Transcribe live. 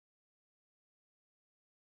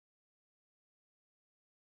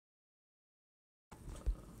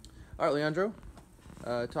All right, Leandro,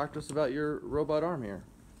 talk to us about your robot arm here.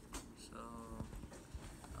 So,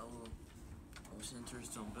 I was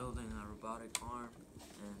interested in building a robotic arm,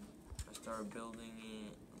 and I started building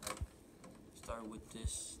it. Started with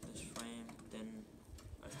this frame, then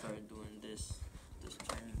I started doing this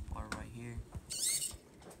turning part right here.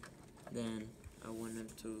 Then I went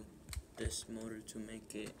into this motor to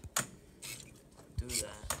make it do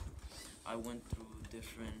that. I went through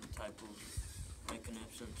different type of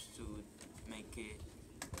mechanisms to make it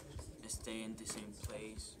stay in the same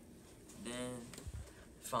place. Then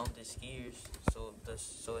found these gears so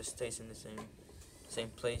it stays in the same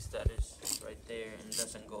place that is right there and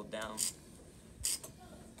doesn't go down.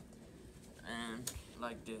 And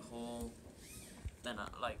like the whole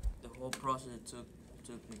process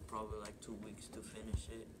took me probably like 2 weeks to finish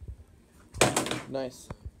it. Nice.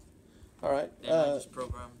 All right. Then I just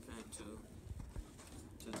programmed it to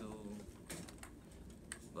do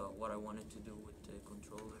what I wanted to do with the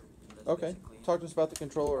controller. And that's Okay. basically Talk to us about the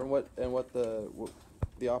controller and what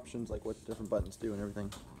the options, like what different buttons do and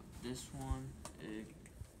everything. This one, it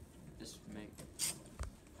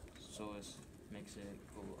makes it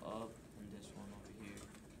go up, and this one over here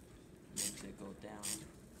makes it go down.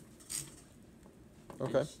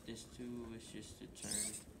 Okay. This two is just to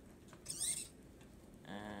turn,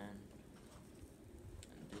 and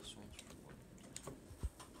this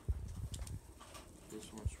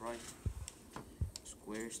one's right.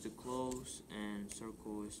 Square is to close, and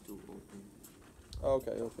circle is to open.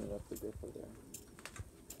 Okay, open it up the grip there.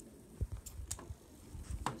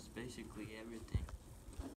 That's basically everything.